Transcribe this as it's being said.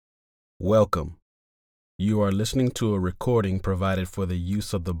Welcome. You are listening to a recording provided for the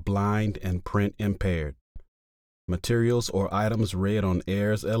use of the blind and print impaired. Materials or items read on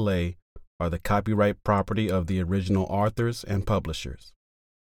Airs LA are the copyright property of the original authors and publishers.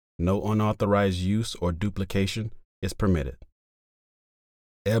 No unauthorized use or duplication is permitted.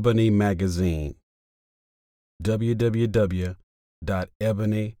 Ebony Magazine. www.ebony.com.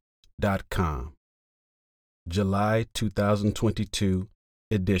 July 2022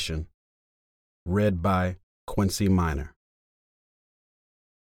 edition. Read by Quincy Minor.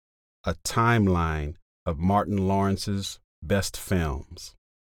 A timeline of Martin Lawrence's best films.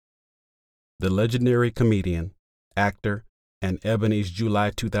 The legendary comedian, actor, and Ebony's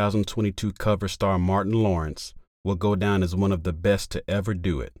July 2022 cover star Martin Lawrence will go down as one of the best to ever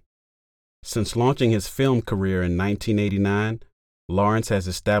do it. Since launching his film career in 1989, Lawrence has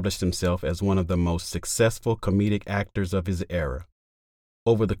established himself as one of the most successful comedic actors of his era.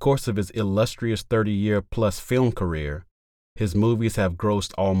 Over the course of his illustrious 30-year-plus film career, his movies have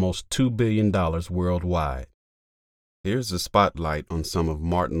grossed almost $2 billion worldwide. Here's a spotlight on some of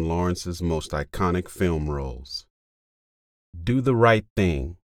Martin Lawrence's most iconic film roles. Do the Right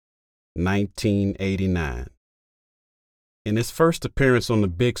Thing, 1989. In his first appearance on the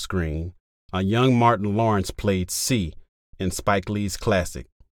big screen, a young Martin Lawrence played C in Spike Lee's classic,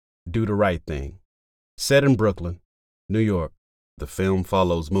 Do the Right Thing. Set in Brooklyn, New York, the film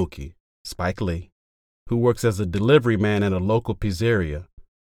follows Mookie, Spike Lee, who works as a delivery man at a local pizzeria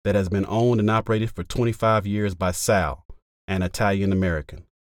that has been owned and operated for 25 years by Sal, an Italian-American.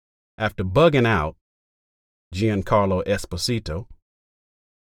 After bugging out, Giancarlo Esposito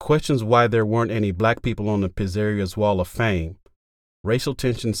questions why there weren't any black people on the pizzeria's Wall of Fame. Racial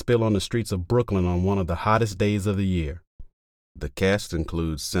tensions spill on the streets of Brooklyn on one of the hottest days of the year. The cast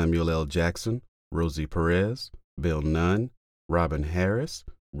includes Samuel L. Jackson, Rosie Perez, Bill Nunn, Robin Harris,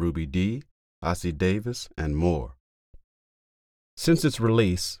 Ruby Dee, Ossie Davis, and more. Since its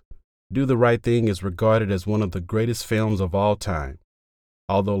release, Do the Right Thing is regarded as one of the greatest films of all time.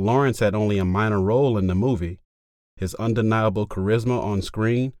 Although Lawrence had only a minor role in the movie, his undeniable charisma on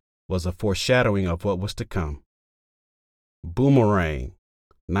screen was a foreshadowing of what was to come. Boomerang,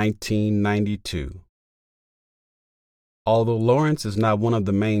 1992. Although Lawrence is not one of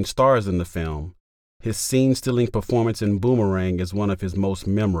the main stars in the film, his scene-stealing performance in Boomerang is one of his most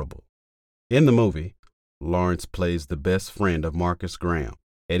memorable. In the movie, Lawrence plays the best friend of Marcus Graham,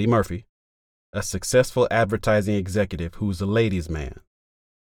 Eddie Murphy, a successful advertising executive who's a ladies' man.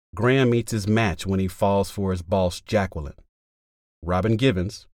 Graham meets his match when he falls for his boss, Jacqueline, Robin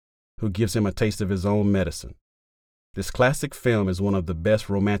Givens, who gives him a taste of his own medicine. This classic film is one of the best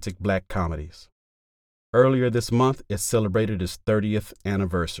romantic black comedies. Earlier this month, it celebrated its 30th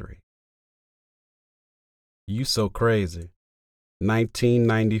anniversary. You So Crazy,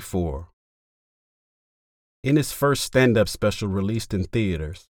 1994. In his first stand-up special released in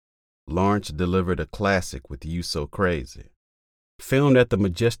theaters, Lawrence delivered a classic with You So Crazy. Filmed at the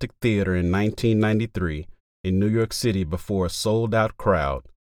Majestic Theater in 1993 in New York City before a sold-out crowd,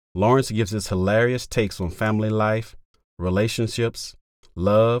 Lawrence gives his hilarious takes on family life, relationships,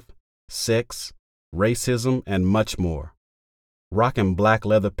 love, sex, racism, and much more. Rocking black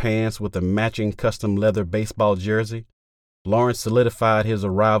leather pants with a matching custom leather baseball jersey, Lawrence solidified his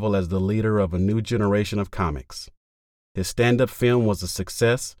arrival as the leader of a new generation of comics. His stand-up film was a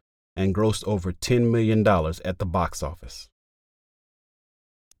success and grossed over $10 million at the box office.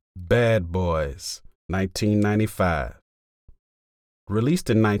 Bad Boys, 1995. Released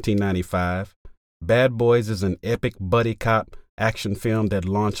in 1995, Bad Boys is an epic buddy cop action film that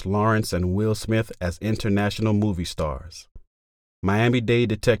launched Lawrence and Will Smith as international movie stars. Miami-Dade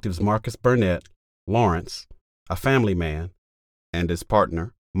detectives Marcus Burnett, Lawrence, a family man, and his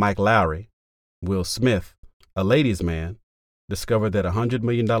partner, Mike Lowry, Will Smith, a ladies' man, discover that $100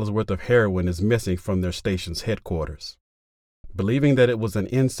 million worth of heroin is missing from their station's headquarters. Believing that it was an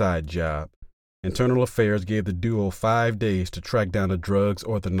inside job, Internal Affairs gave the duo 5 days to track down the drugs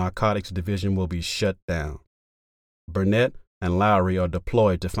or the narcotics division will be shut down. Burnett and Lowry are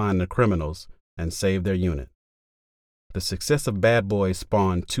deployed to find the criminals and save their unit. The success of Bad Boys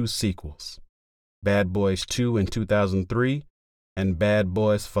spawned 2 sequels, Bad Boys 2 in 2003 and Bad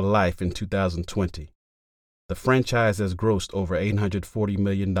Boys for Life in 2020. The franchise has grossed over $840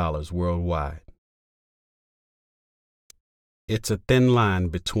 million worldwide. It's a Thin Line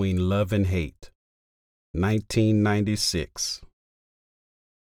Between Love and Hate, 1996.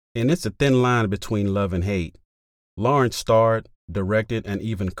 In It's a Thin Line Between Love and Hate, Lawrence starred, directed, and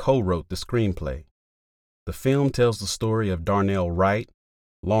even co-wrote the screenplay. The film tells the story of Darnell Wright,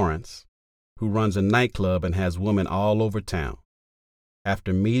 Lawrence, who runs a nightclub and has women all over town.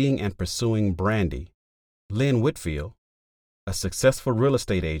 After meeting and pursuing Brandy, Lynn Whitfield, a successful real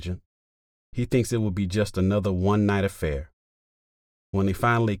estate agent, he thinks it will be just another one-night affair. When he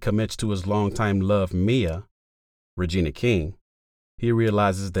finally commits to his longtime love, Mia, Regina King, he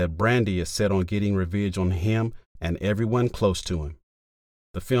realizes that Brandy is set on getting revenge on him and everyone close to him.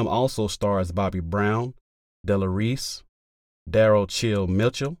 The film also stars Bobby Brown, Della Reese, Daryl Chill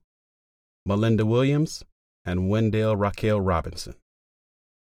Mitchell, Melinda Williams, and Wendell Raquel Robinson.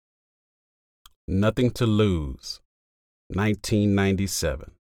 Nothing to Lose,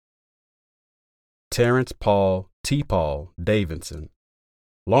 1997. Terrence Paul Davidson,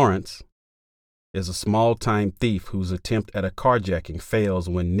 Lawrence, is a small-time thief whose attempt at a carjacking fails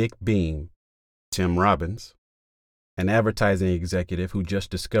when Nick Beam, Tim Robbins, an advertising executive who just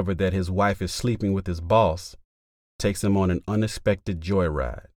discovered that his wife is sleeping with his boss, takes him on an unexpected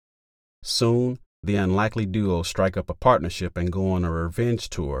joyride. Soon, the unlikely duo strike up a partnership and go on a revenge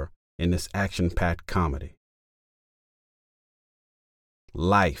tour in this action-packed comedy.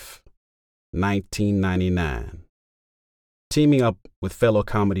 Life, 1999. Teaming up with fellow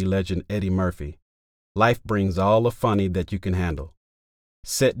comedy legend Eddie Murphy, Life brings all the funny that you can handle.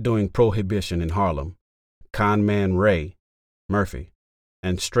 Set during Prohibition in Harlem, con man Ray, Murphy,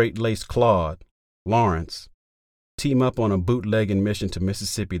 and straight-laced Claude, Lawrence, team up on a bootlegging mission to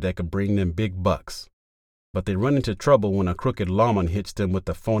Mississippi that could bring them big bucks. But they run into trouble when a crooked lawman hits them with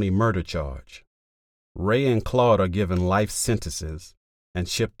a phony murder charge. Ray and Claude are given life sentences and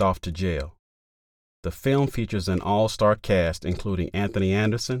shipped off to jail. The film features an all-star cast including Anthony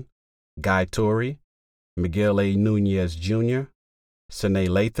Anderson, Guy Torry, Miguel A. Nunez Jr., Sine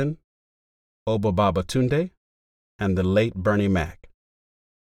Lathan, Oba Babatunde, and the late Bernie Mac.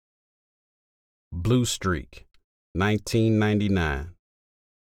 Blue Streak, 1999.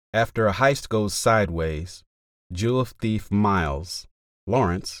 After a heist goes sideways, jewel thief Miles,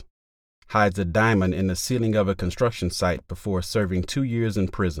 Lawrence, hides a diamond in the ceiling of a construction site before serving 2 years in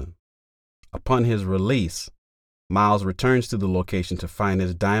prison. Upon his release, Miles returns to the location to find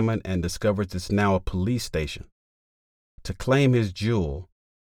his diamond and discovers it's now a police station. To claim his jewel,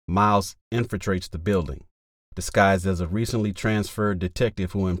 Miles infiltrates the building, disguised as a recently transferred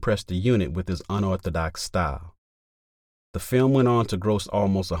detective who impressed the unit with his unorthodox style. The film went on to gross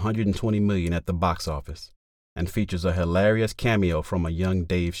almost $120 million at the box office and features a hilarious cameo from a young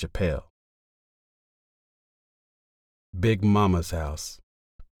Dave Chappelle. Big Mama's House,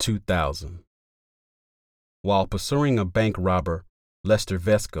 2000. While pursuing a bank robber, Lester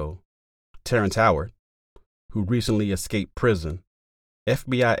Vesco, Terrence Howard, who recently escaped prison,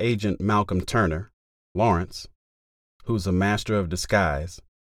 FBI agent Malcolm Turner, Lawrence, who's a master of disguise,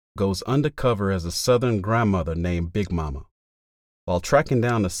 goes undercover as a Southern grandmother named Big Mama. While tracking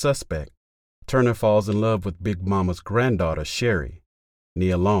down the suspect, Turner falls in love with Big Mama's granddaughter, Sherry,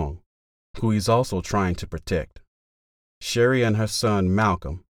 Nia Long, who he's also trying to protect. Sherry and her son,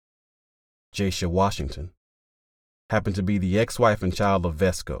 Malcolm, Jasha Washington, happen to be the ex-wife and child of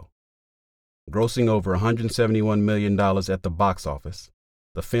Vesco. Grossing over $171 million at the box office,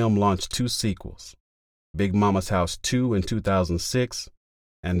 the film launched 2 sequels, Big Mama's House 2 in 2006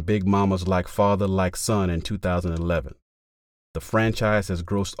 and Big Mama's Like Father, Like Son in 2011. The franchise has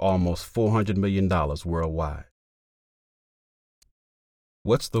grossed almost $400 million worldwide.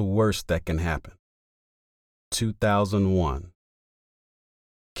 What's the worst that can happen? 2001.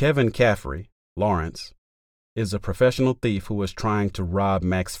 Kevin Caffrey, Lawrence, is a professional thief who is trying to rob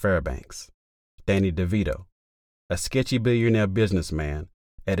Max Fairbanks, Danny DeVito, a sketchy billionaire businessman,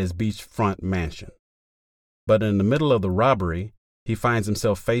 at his beachfront mansion. But in the middle of the robbery, he finds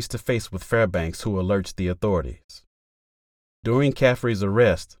himself face to face with Fairbanks, who alerts the authorities. During Caffrey's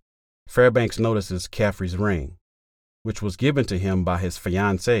arrest, Fairbanks notices Caffrey's ring, which was given to him by his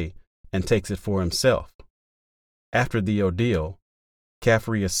fiancée, and takes it for himself. After the ordeal,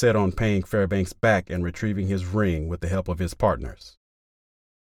 Caffrey is set on paying Fairbanks back and retrieving his ring with the help of his partners.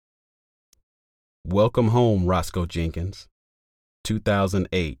 Welcome Home, Roscoe Jenkins,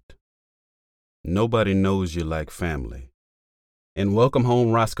 2008. Nobody knows you like family. In Welcome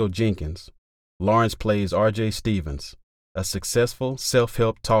Home, Roscoe Jenkins, Lawrence plays R.J. Stevens, a successful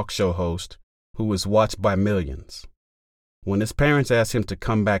self-help talk show host who is watched by millions. When his parents ask him to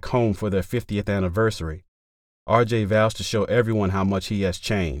come back home for their 50th anniversary, R.J. vows to show everyone how much he has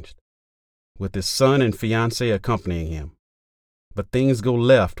changed, with his son and fiancée accompanying him. But things go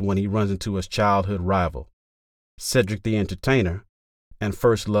left when he runs into his childhood rival, Cedric the Entertainer, and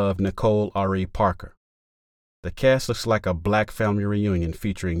first love Nicole R.E. Parker. The cast looks like a black family reunion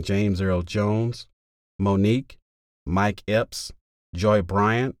featuring James Earl Jones, Monique, Mike Epps, Joy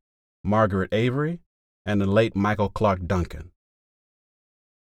Bryant, Margaret Avery, and the late Michael Clark Duncan.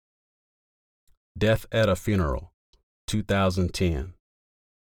 Death at a Funeral, 2010.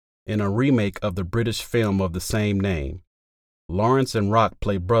 In a remake of the British film of the same name, Lawrence and Rock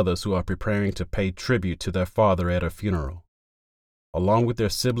play brothers who are preparing to pay tribute to their father at a funeral. Along with their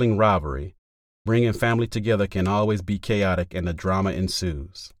sibling rivalry, bringing family together can always be chaotic and the drama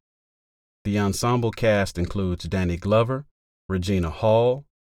ensues. The ensemble cast includes Danny Glover, Regina Hall,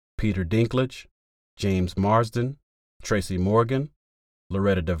 Peter Dinklage, James Marsden, Tracy Morgan,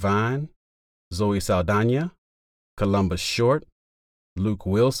 Loretta Devine, Zoe Saldana, Columbus Short, Luke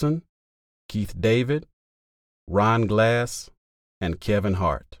Wilson, Keith David, Ron Glass, and Kevin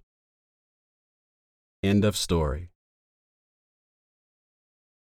Hart. End of story.